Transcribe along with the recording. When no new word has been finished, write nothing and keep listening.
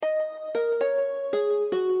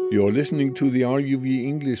You're listening to the RÚV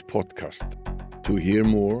English Podcast. To hear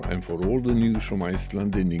more and for all the news from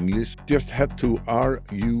Iceland in English, just head to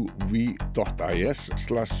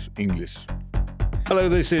ruv.is/English. Hello,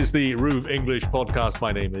 this is the RÚV English Podcast.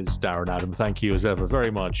 My name is Darren Adam. Thank you as ever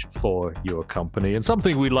very much for your company. And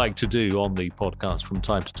something we like to do on the podcast from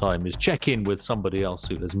time to time is check in with somebody else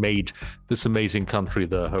who has made this amazing country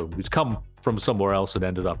their home, who's come from somewhere else and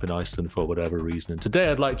ended up in Iceland for whatever reason. And today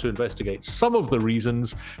I'd like to investigate some of the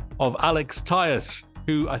reasons of Alex Tyas,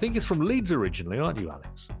 who I think is from Leeds originally, aren't you,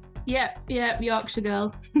 Alex? Yeah, Yorkshire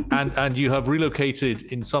girl. and you have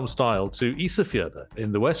relocated in some style to Ísafjörður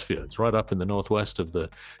in the Westfjords, right up in the northwest of the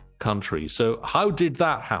country. So how did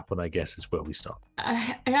that happen, I guess, is where we start.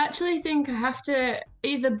 I actually think I have to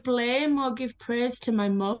either blame or give praise to my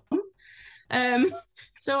mum.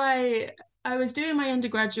 So I was doing my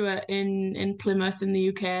undergraduate in Plymouth in the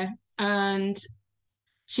UK, and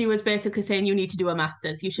she was basically saying, you need to do a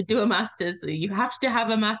master's. You should do a master's. You have to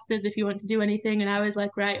have a master's if you want to do anything. And I was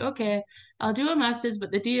like, right, okay, I'll do a master's.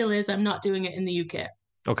 But the deal is I'm not doing it in the UK.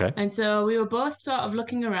 Okay. And so we were both sort of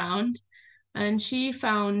looking around, and she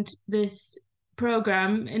found this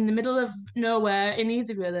program in the middle of nowhere in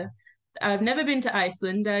Ísafjörður. I've never been to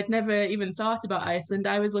Iceland. I'd never even thought about Iceland.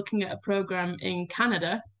 I was looking at a program in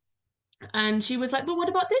Canada. And she was like, but what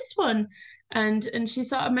about this one? And she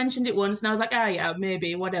sort of mentioned it once, and I was like, yeah,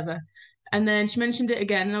 maybe, whatever. And then she mentioned it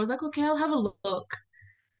again, and I was like, okay, I'll have a look.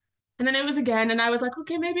 And then it was again, and I was like,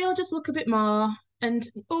 okay, maybe I'll just look a bit more. And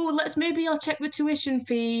maybe I'll check the tuition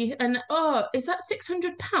fee. And is that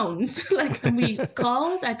 £600? And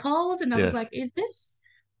I called, and I was like, is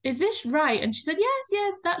this right? And she said, yes,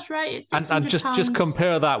 yeah, that's right. It's £600. And just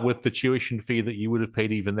compare that with the tuition fee that you would have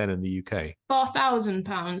paid even then in the UK.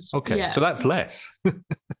 £4,000. Okay, yeah. So that's less.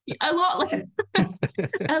 A lot less.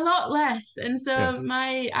 A lot less. And so yes.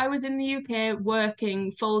 I was in the UK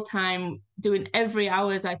working full time, doing every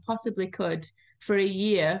hours I possibly could for a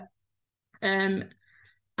year. And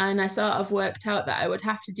I sort of worked out that I would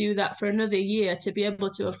have to do that for another year to be able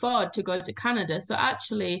to afford to go to Canada. So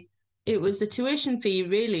actually, it was the tuition fee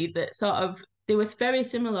really that there was very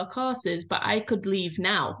similar courses, but I could leave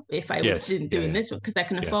now if I wasn't doing this one because I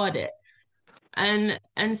can afford it. And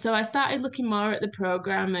so I started looking more at the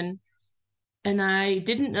program, and I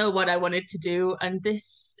didn't know what I wanted to do. And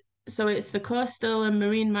so it's the Coastal and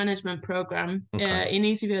Marine Management program in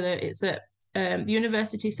Ísafjörður. It's at the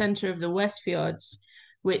University Centre of the Westfjords,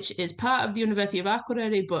 which is part of the University of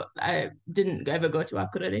Akureyri, but I didn't ever go to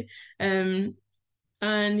Akureyri.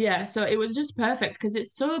 So it was just perfect because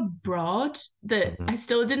it's so broad that I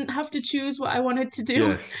still didn't have to choose what I wanted to do.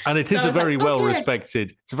 Yes, and it is a very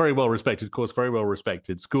well-respected course, very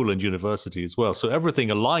well-respected school and university as well. So everything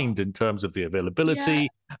aligned in terms of the availability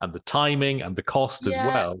and the timing and the cost as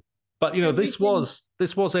well. But, this was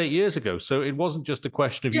 8 years ago, so it wasn't just a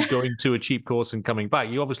question of you going to a cheap course and coming back.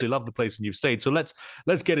 You obviously love the place and you've stayed. So let's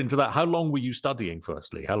get into that. How long were you studying,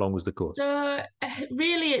 firstly? How long was the course? So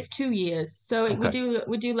really, it's 2 years. So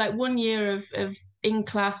we do like 1 year of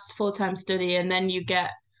in-class full-time study, and then you get,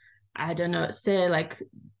 I don't know, say like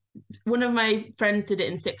one of my friends did it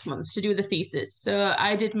in 6 months to do the thesis. So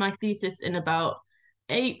I did my thesis in about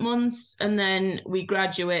 8 months, and then we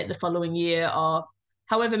graduate the following year or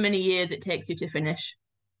however many years it takes you to finish.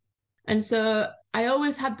 And so I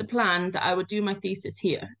always had the plan that I would do my thesis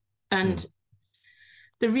here. And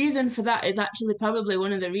the reason for that is actually probably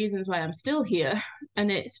one of the reasons why I'm still here.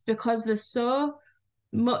 And it's because there's so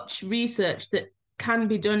much research that can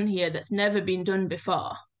be done here that's never been done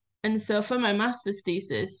before. And so for my master's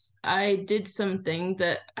thesis, I did something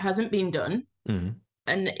that hasn't been done. And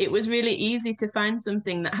it was really easy to find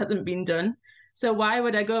something that hasn't been done. So why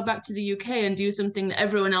would I go back to the UK and do something that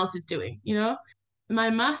everyone else is doing, My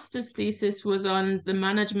master's thesis was on the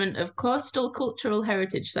management of coastal cultural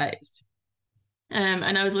heritage sites.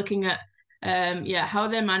 And I was looking at, how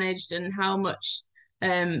they're managed and how much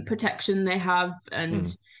protection they have,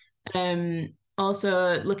 and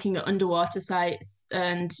also looking at underwater sites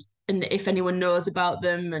and if anyone knows about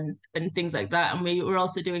them and things like that. And we were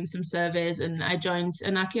also doing some surveys, and I joined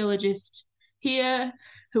an archaeologist here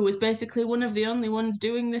who was basically one of the only ones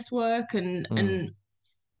doing this work, and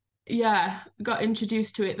got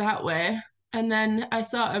introduced to it that way. And then I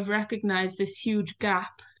sort of recognized this huge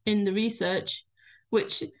gap in the research,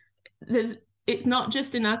 which it's not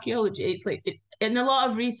just in archaeology. It's like in a lot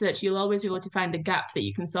of research, you'll always be able to find a gap that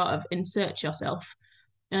you can sort of insert yourself.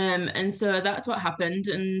 And so that's what happened.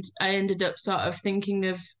 And I ended up sort of thinking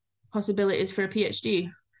of possibilities for a PhD.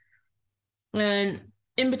 And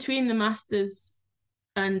in between the master's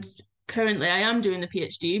and currently I am doing the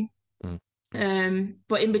PhD.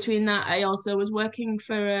 But in between that, I also was working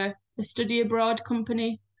for a study abroad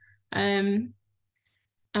company. And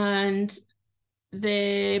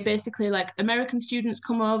they basically, like, American students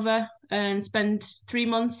come over and spend 3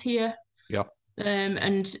 months here. Yeah.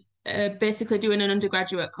 And basically doing an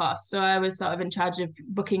undergraduate course. So I was sort of in charge of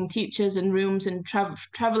booking teachers and rooms and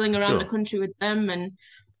traveling around the country with them. And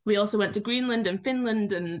we also went to Greenland and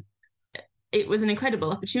Finland, and it was an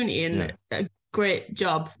incredible opportunity and a great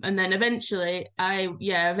job. And then eventually I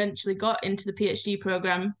got into the PhD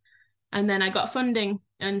program, and then I got funding.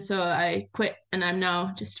 And so I quit, and I'm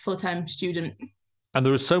now just a full-time student. And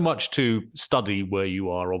there is so much to study where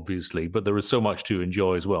you are, obviously, but there is so much to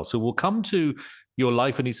enjoy as well. So we'll come to your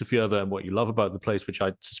life in Ísafjörður and what you love about the place, which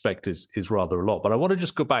I suspect is rather a lot. But I want to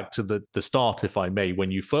just go back to the start, if I may,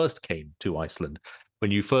 when you first came to Iceland,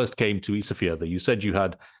 when you first came to Ísafjörður. You said you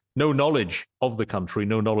had no knowledge of the country,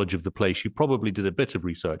 no knowledge of the place. You probably did a bit of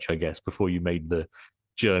research, I guess, before you made the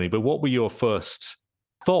journey. But what were your first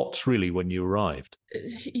thoughts, really, when you arrived?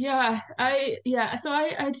 So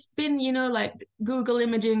I'd been, like Google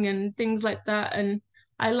imaging and things like that, and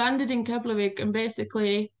I landed in Keflavik and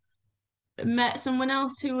basically met someone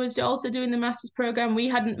else who was also doing the master's program. We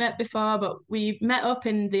hadn't met before, but we met up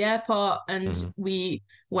in the airport, and we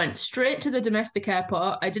went straight to the domestic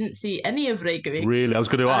airport. I didn't see any of Reykjavik. Really? I was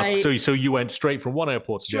going to ask. So you went straight from one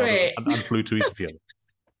airport to the other and flew to Ísafjörður?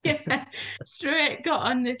 Yeah, straight. Got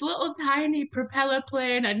on this little tiny propeller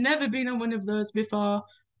plane. I'd never been on one of those before.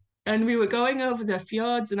 And we were going over the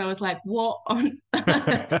fjords, and I was like, what on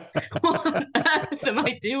earth? What on earth am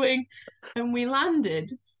I doing? And we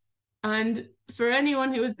landed. And for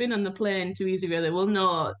anyone who has been on the plane to Ísafjörður will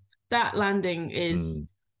know that landing is...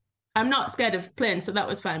 I'm not scared of planes, so that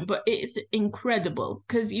was fine. But it's incredible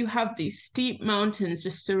because you have these steep mountains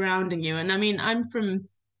just surrounding you. And I mean, I'm from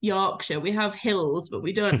Yorkshire. We have hills, but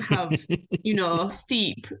we don't have,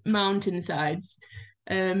 steep mountainsides.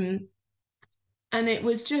 And it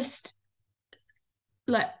was just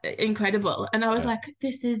like incredible. And I was like,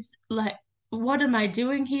 this is like, what am I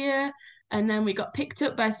doing here? And then we got picked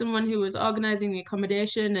up by someone who was organizing the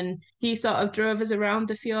accommodation, and he sort of drove us around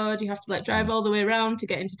the fjord. You have to like drive all the way around to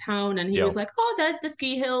get into town. And he was like, oh, there's the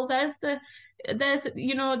ski hill. There's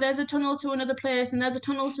a tunnel to another place, and there's a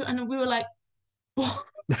tunnel to, and we were like, what?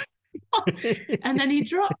 And then he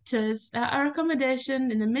dropped us at our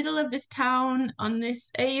accommodation in the middle of this town on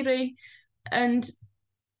this eyri. And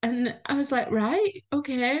I was like, right,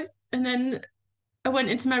 okay. And then I went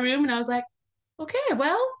into my room and I was like, okay,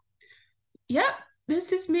 well, yeah,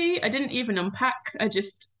 this is me. I didn't even unpack. I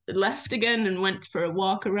just left again and went for a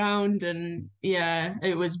walk around. And yeah,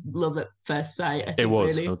 it was love at first sight, I think. It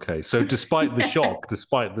was, really. Okay. So despite the shock,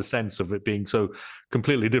 despite the sense of it being so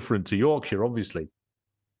completely different to Yorkshire, obviously,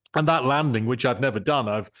 and that landing, which I've never done,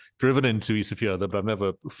 I've driven into Ísafjörður, but I've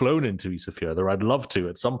never flown into Ísafjörður. I'd love to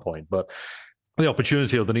at some point, but the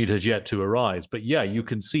opportunity or the need has yet to arise. But yeah, you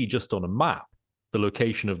can see just on a map the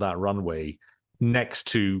location of that runway next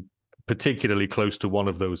to, particularly close to one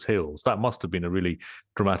of those hills. That must have been a really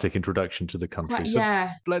dramatic introduction to the country. Yeah.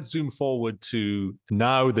 So let's zoom forward to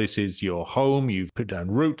now. This is your home. You've put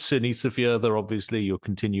down roots in Ísafjörður. Obviously, you're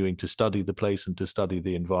continuing to study the place and to study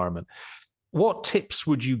the environment. What tips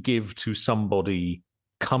would you give to somebody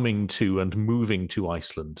coming to and moving to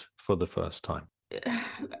Iceland for the first time?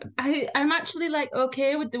 I'm actually like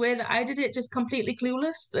okay with the way that I did it, just completely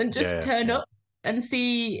clueless and just turn up and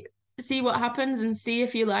see what happens and see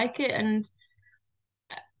if you like it. And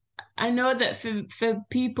I know that for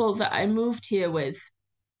people that I moved here with,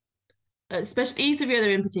 especially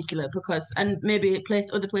Ísafjörður in particular, and maybe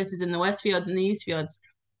other places in the Westfjords and the Eastfjords,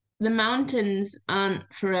 the mountains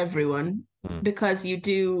aren't for everyone. Because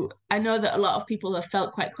I know that a lot of people have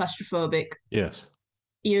felt quite claustrophobic. Yes.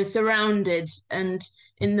 You're surrounded, and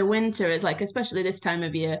in the winter, it's like, especially this time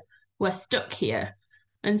of year, we're stuck here.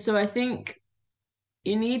 And so I think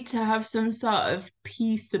you need to have some sort of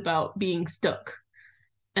peace about being stuck,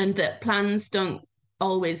 and that plans don't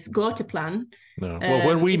always go to plan. No. Well,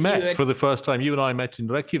 when we met for the first time, you and I met in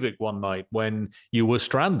Reykjavik one night when you were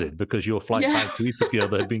stranded because your flight back to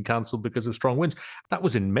Ísafjörður had been cancelled because of strong winds. That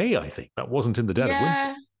was in May, I think. That wasn't in the dead of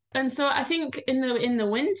winter. And so I think in the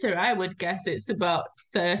winter, I would guess it's about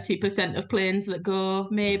 30% of planes that go,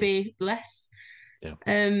 maybe less. Yeah.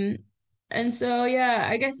 And so, yeah,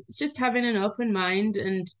 I guess it's just having an open mind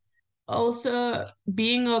and also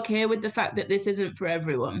being okay with the fact that this isn't for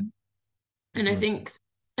everyone. And I think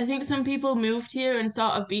some people moved here and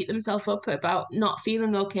sort of beat themselves up about not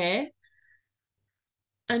feeling okay.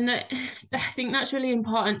 And I think that's really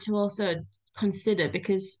important to also consider,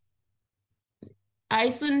 because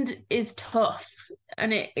Iceland is tough,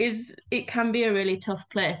 and it can be a really tough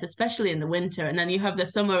place, especially in the winter. And then you have the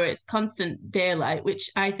summer, it's constant daylight, which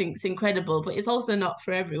I think is incredible, but it's also not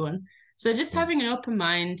for everyone. So just having an open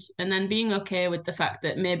mind and then being okay with the fact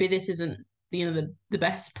that maybe this isn't, the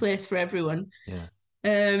best place for everyone. Yeah.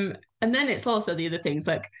 And then it's also the other things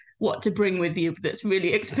like what to bring with you that's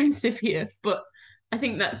really expensive here. But I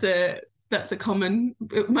think it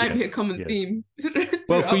might be a common theme.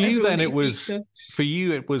 Well, for you then it was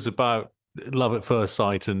about love at first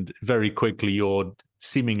sight, and very quickly your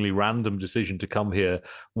seemingly random decision to come here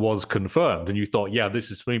was confirmed, and you thought, yeah, this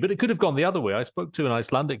is for me. But it could have gone the other way. I spoke to an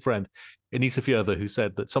Icelandic friend in Ísafjörður who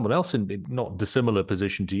said that someone else in not dissimilar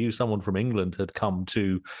position to you, someone from England, had come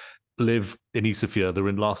to live in Ísafjörður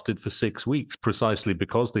and lasted for 6 weeks precisely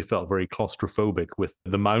because they felt very claustrophobic with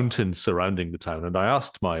the mountains surrounding the town. And I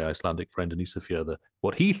asked my Icelandic friend in Ísafjörður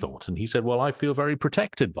what he thought, and he said, well, I feel very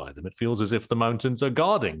protected by them. It feels as if the mountains are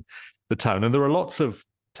guarding the town. And there are lots of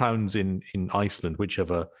towns in Iceland which have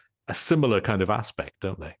a similar kind of aspect,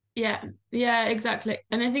 don't they? Yeah, exactly.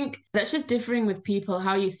 And I think that's just differing with people,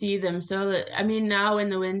 how you see them. So, I mean, now in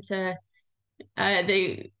the winter,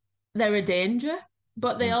 they're a danger,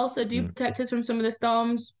 but they also do protect us from some of the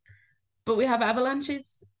storms. But we have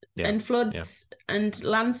avalanches and floods and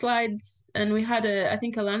landslides. And we had I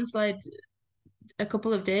think a landslide a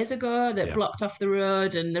couple of days ago that blocked off the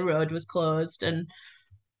road, and the road was closed. And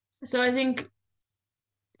so I think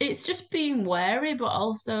it's just being wary, but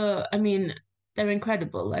also, I mean, they're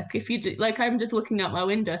incredible. Like if you do, like I'm just looking out my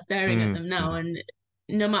window, staring at them now, and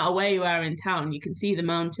no matter where you are in town, you can see the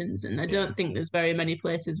mountains. And I don't think there's very many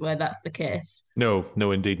places where that's the case. No,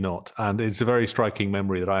 indeed not. And it's a very striking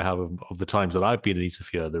memory that I have of the times that I've been in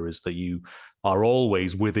Ísafjörður, is that you are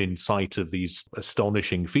always within sight of these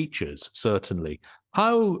astonishing features, certainly.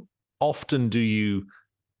 How often do you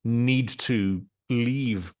need to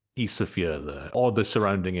leave Ísafjörður or the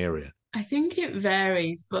surrounding area? I think it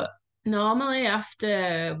varies, but normally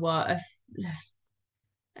after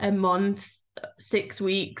a month, 6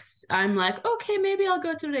 weeks, I'm like, okay, maybe I'll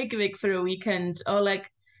go to Reykjavik for a weekend. Or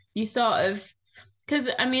like you sort of, because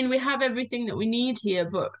I mean, we have everything that we need here,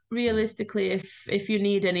 but realistically, if you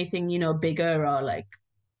need anything, bigger, or like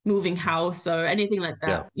moving house or anything like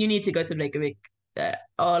that, you need to go to Reykjavik.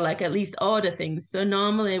 Or like at least order things. So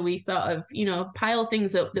normally we sort of, pile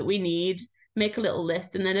things up that we need, make a little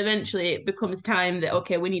list, and then eventually it becomes time that,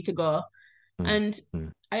 okay, we need to go. And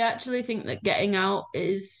I actually think that getting out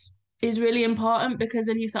is really important, because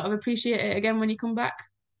then you sort of appreciate it again when you come back.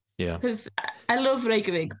 Yeah. Because I love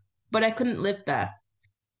Reykjavik, but I couldn't live there.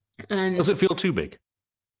 And does it feel too big?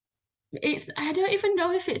 I don't even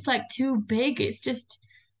know if it's like too big. It's just,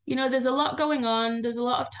 there's a lot going on. There's a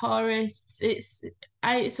lot of tourists.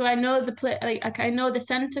 So I know the place, like I know the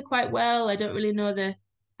center quite well. I don't really know the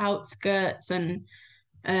outskirts, and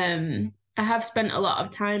I have spent a lot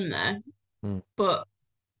of time there. But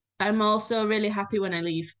I'm also really happy when I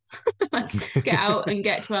leave, get out and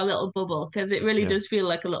get to our little bubble, because it really does feel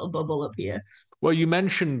like a little bubble up here. Well, you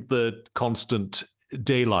mentioned the constant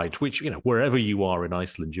daylight, which, wherever you are in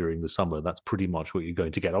Iceland during the summer, that's pretty much what you're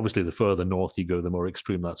going to get. Obviously, the further north you go, the more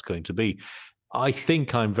extreme that's going to be. I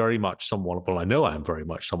think I'm very much someone, well, I know I am very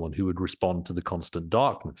much someone who would respond to the constant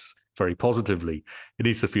darkness very positively in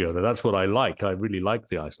Ísafjörður. That's what I like. I really like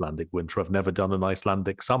the Icelandic winter. I've never done an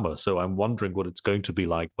Icelandic summer, so I'm wondering what it's going to be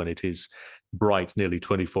like when it is bright nearly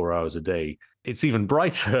 24 hours a day. It's even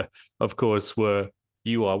brighter, of course, where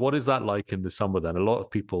you are. What is that like in the summer then? A lot of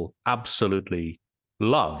people absolutely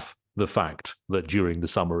love the fact that during the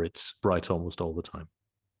summer it's bright almost all the time.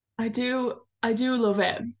 I do love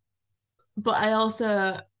it. But I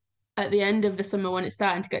also, at the end of the summer when it's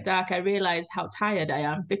starting to get dark, I realize how tired I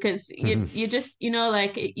am, because you just,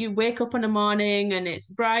 like you wake up in the morning and it's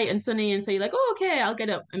bright and sunny, and so you're like, oh, okay, I'll get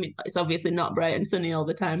up. I mean, it's obviously not bright and sunny all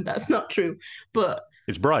the time. That's not true, but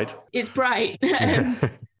it's bright. It's bright.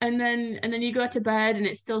 And then you go to bed and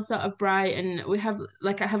it's still sort of bright, and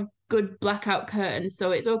I have good blackout curtains,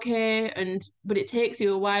 so it's okay, but it takes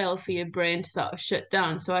you a while for your brain to sort of shut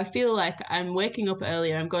down. So I feel like I'm waking up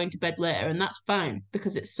earlier, I'm going to bed later, and that's fine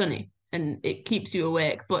because it's sunny and it keeps you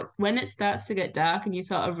awake. But when it starts to get dark and you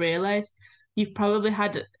sort of realize you've probably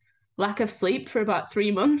had lack of sleep for about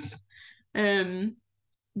 3 months, then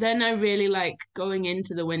I really like going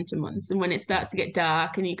into the winter months, and when it starts to get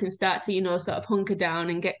dark and you can start to, sort of hunker down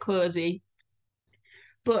and get cozy.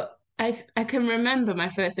 But I can remember my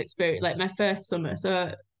first experience, like my first summer.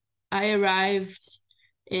 So I arrived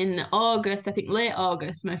in August, I think late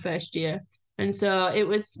August, my first year. And so it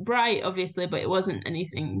was bright, obviously, but it wasn't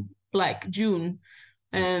anything like June.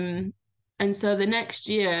 And And so the next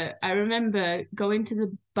year, I remember going to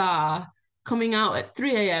the bar, coming out at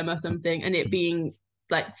 3 a.m. or something, and it being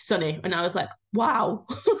like sunny. And I was like, wow,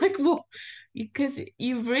 like what? Because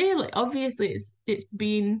you've really, obviously it's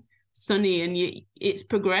been sunny and it's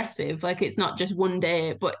progressive. Like it's not just one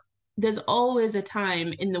day, but there's always a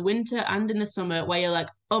time in the winter and in the summer where you're like,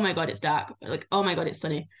 oh my God, it's dark. Like, oh my God, it's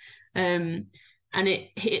sunny. And it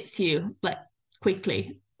hits you like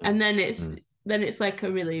quickly. And then it's like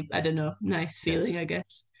a really, I don't know, nice feeling, I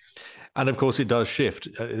guess. And of course, it does shift.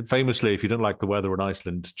 Famously, if you don't like the weather in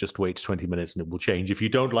Iceland, just wait 20 minutes and it will change. If you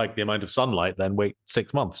don't like the amount of sunlight, then wait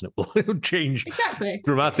 6 months and it will change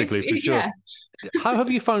dramatically, for sure. Yeah. How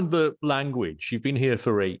have you found the language? You've been here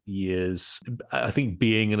for 8 years. I think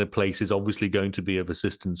being in a place is obviously going to be of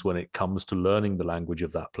assistance when it comes to learning the language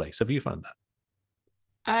of that place. Have you found that?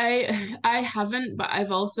 I haven't, but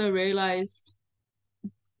I've also realized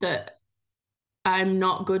that I'm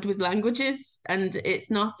not good with languages, and it's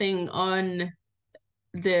nothing on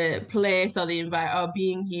the place or the environment or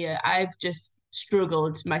being here. I've just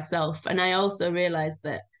struggled myself, and I also realized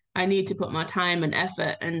that I need to put more time and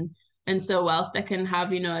effort, and so whilst I can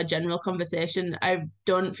have, a general conversation, I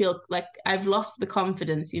don't feel like I've lost the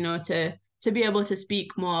confidence, to be able to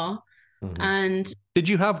speak more. Mm-hmm. And did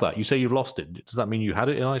you have that? You say you've lost it. Does that mean you had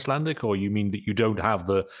it in Icelandic, or you mean that you don't have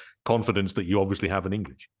the confidence that you obviously have in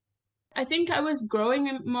English? I think I was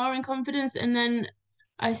growing more in confidence, and then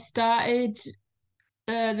I started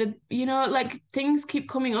things keep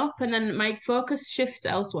coming up, and then my focus shifts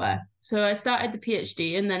elsewhere. So I started the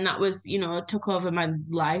PhD, and then that was, took over my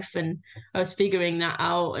life, and I was figuring that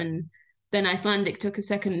out, and then Icelandic took a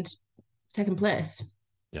second place.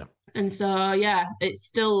 Yeah. And so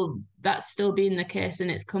that's still been the case,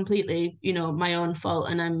 and it's completely, my own fault,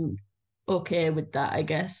 and I'm okay with that, I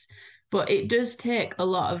guess. But it does take a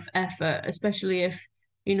lot of effort, especially if,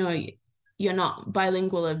 you're not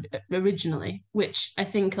bilingual originally, which I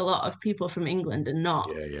think a lot of people from England are not.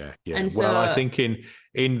 Yeah. And so, I think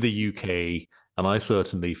in the UK, and I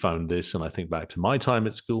certainly found this, and I think back to my time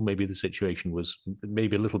at school, maybe the situation was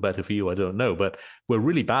maybe a little better for you, I don't know, but we're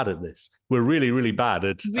really bad at this. We're really, really bad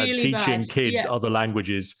at teaching kids other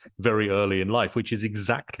languages very early in life, which is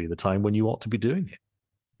exactly the time when you ought to be doing it.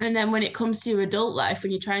 And then when it comes to your adult life,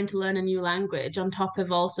 when you're trying to learn a new language on top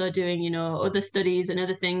of also doing, other studies and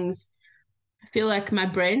other things, I feel like my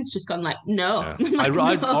brain's just gone like, no. Yeah.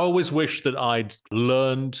 I always wish that I'd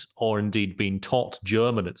learned or indeed been taught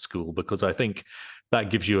German at school, because I think that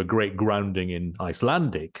gives you a great grounding in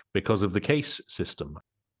Icelandic because of the case system.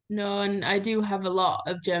 No, and I do have a lot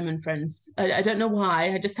of German friends. I don't know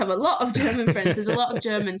why. I just have a lot of German friends. There's a lot of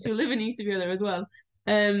Germans who live in Ísafjörður as well.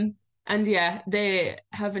 And they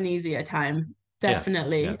have an easier time,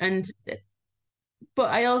 definitely. Yeah. But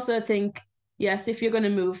I also think, yes, if you're going to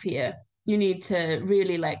move here, you need to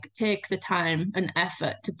really take the time and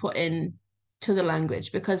effort to put in to the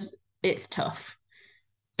language, because it's tough.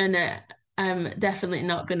 And I'm definitely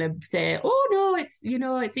not going to say, oh no, it's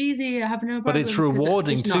it's easy, I have no problems. But it's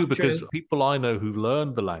rewarding too, because people I know who've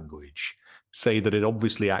learned the language say that it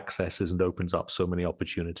obviously accesses and opens up so many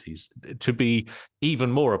opportunities to be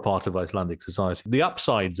even more a part of Icelandic society. The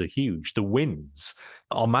upsides are huge. The wins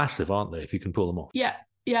are massive, aren't they, if you can pull them off? Yeah,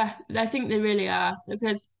 I think they really are,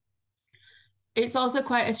 because it's also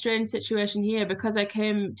quite a strange situation here, because I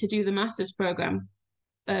came to do the master's program,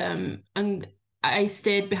 and I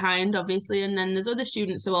stayed behind, obviously, and then there's other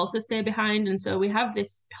students who also stay behind, and so we have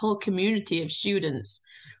this whole community of students,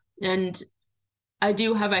 and I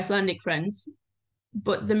do have Icelandic friends,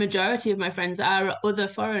 but the majority of my friends are other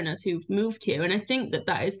foreigners who've moved here. And I think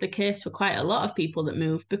that is the case for quite a lot of people that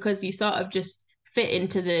move, because you sort of just fit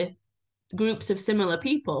into the groups of similar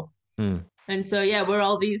people. And so, we're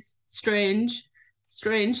all these strange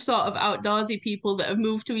sort of outdoorsy people that have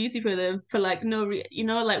moved to Ísafjörður for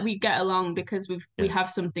we get along because we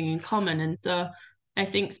have something in common. And so I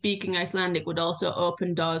think speaking Icelandic would also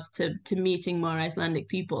open doors to meeting more Icelandic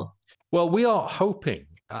people. Well, we are hoping,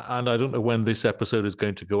 and I don't know when this episode is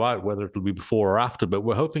going to go out, whether it'll be before or after, but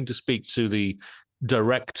we're hoping to speak to the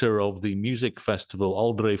director of the music festival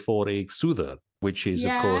Aldrei suður, which is,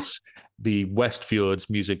 of course, the Westfjords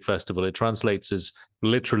music festival. It translates as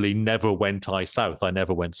literally never went I south. I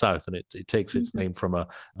never went south. And it takes its name from a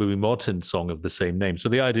Búi Morton song of the same name. So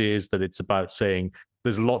the idea is that it's about saying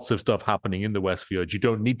there's lots of stuff happening in the Westfjords. You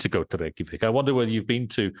don't need to go to Reykjavik. I wonder whether you've been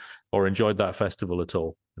to or enjoyed that festival at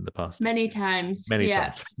all in the past. Many times. Many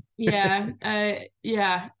times.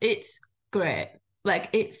 It's great.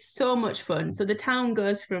 It's so much fun. So the town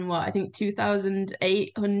goes from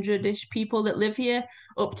 2,800-ish people that live here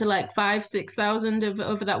up to 5,000-6,000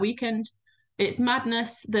 over that weekend. it's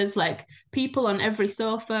madness. There's like people on every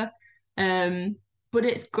sofa, but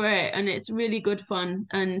it's great and it's really good fun,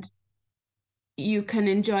 and you can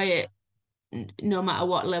enjoy it no matter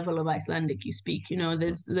what level of Icelandic you speak. You know,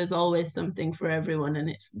 there's always something for everyone, and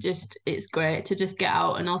it's great to just get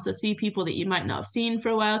out and also see people that you might not have seen for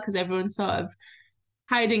a while because everyone's sort of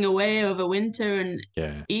hiding away over winter, and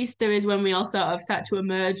Easter is when we all sort of start to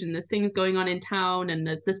emerge, and there's things going on in town, and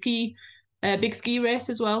there's the big ski race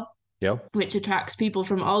as well, which attracts people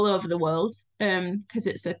from all over the world, because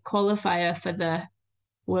it's a qualifier for the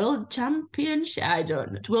World Championship. I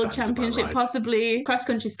don't know. World Championship, right. Possibly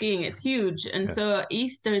cross-country skiing. It's huge. And so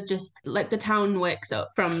Easter, just like the town wakes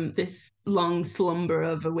up from this long slumber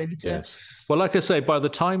of a winter. Yes. Well, like I say, by the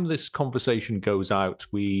time this conversation goes out,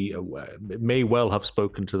 we may well have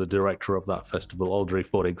spoken to the director of that festival, Aldrei,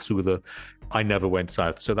 suður. I never went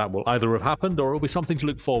south. So that will either have happened or it'll be something to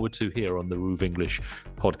look forward to here on the RÚV English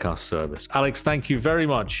podcast service. Alex, thank you very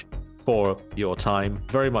much for your time.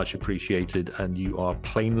 Very much appreciated. And you are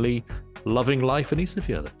plainly loving life in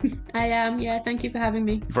Ísafjörður. I am, yeah. Thank you for having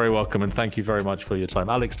me. Very welcome, and thank you very much for your time.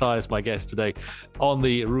 Alex Tyas, my guest today on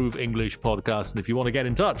the RÚV English podcast. And if you want to get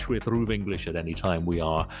in touch with RÚV English at any time, we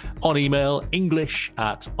are on email,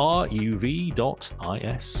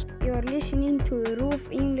 english@ruv.is. You're listening to the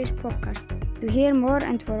RÚV English podcast. To hear more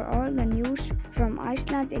and for all the news from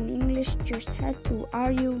Iceland in English, just head to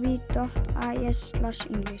ruv.is/English.